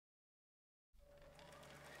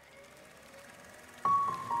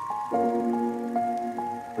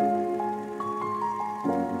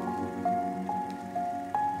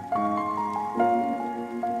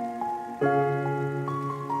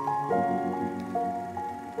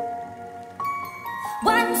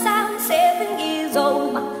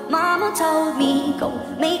Mama told me, go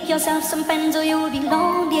make yourself some friends or you'll be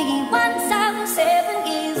lonely. Once I was 7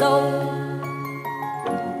 years old.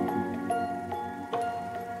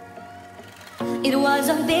 It was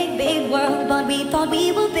a big, big world, but we thought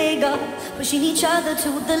we were bigger. Pushing each other to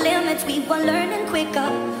the limits, we were learning quicker.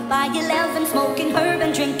 By 11, smoking herb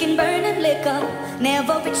and drinking burning liquor.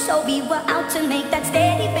 Never rich, so we were out to make that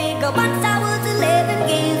steady bigger. Once I was 11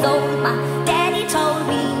 years old, my daddy told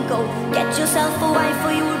me, go get yourself a wife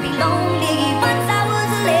or you'll be lonely. Once I was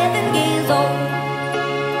 11 years old.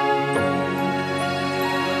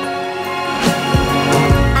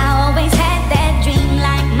 I always had that dream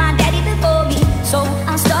like my daddy before me. So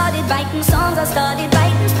I started writing songs, I started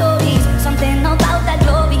writing stories. Something about that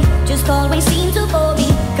glory just always seemed to bore me.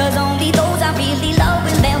 Cause only those I really love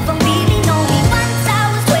will ever really know me. Once I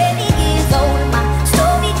was 20 years old, my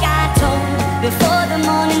story got told. Before the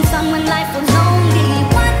morning sun when life was lonely.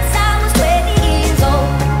 Once I was 20 years old.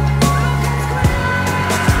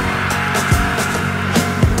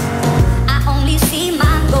 I only see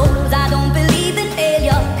my goals, I don't believe in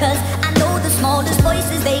failure. Cause I know the smallest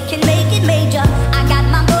voices, they can make it major. I got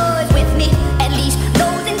my boys with me, at least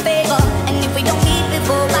those in favor. And if we don't meet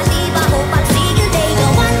before I leave, I hope I'll see you later.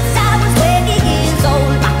 Once I was 20 years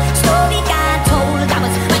old, my story got told. I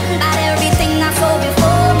was writing about everything I saw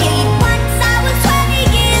before me. Once I was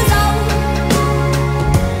 20 years old.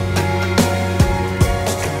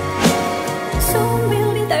 Soon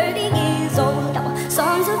we'll be 30 years old. Our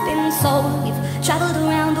songs have been sold. We've traveled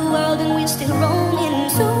around the world and we're still roaming.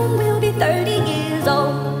 Soon we'll be 30 years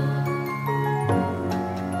old.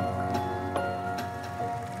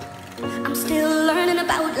 I'm still learning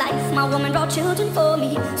about life. My woman brought children for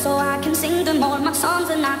me, so I can sing them all my songs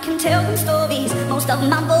and I can tell them stories. Most of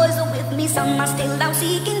my boys are with me, some are still out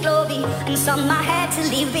seeking glory, and some I had to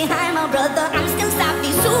leave behind. My brother, I'm still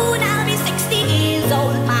savvy. Soon I'll be 60 years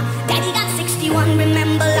old. My daddy got 61.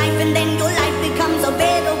 Remember life and then your life becomes a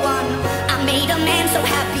better one. I made a man so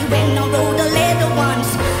happy when I wrote a letter once.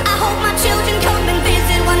 I hope my children come and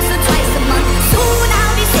visit once or twice a month. Soon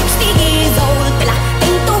I'll be 60 years old. Will I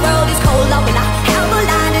think the world is cold, or will I have a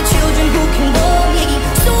lot of children who can warm me?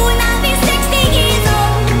 Soon I'll be 60 years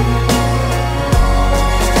old.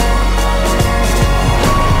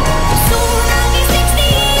 Soon I'll be 60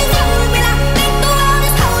 years old. Will I think the world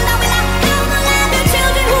is cold, or will I have a lot of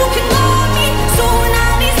children who can warm me? Soon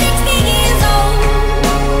I'll be 60 years old.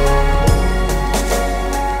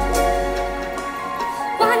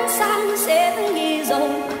 Once I was 7 years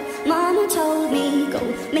old, Mama told me, go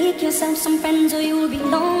make yourself some friends or you'll be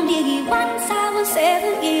lonely. Once I was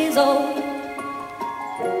 7 years old.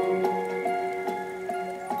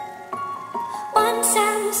 Once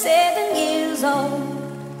I was 7 years old.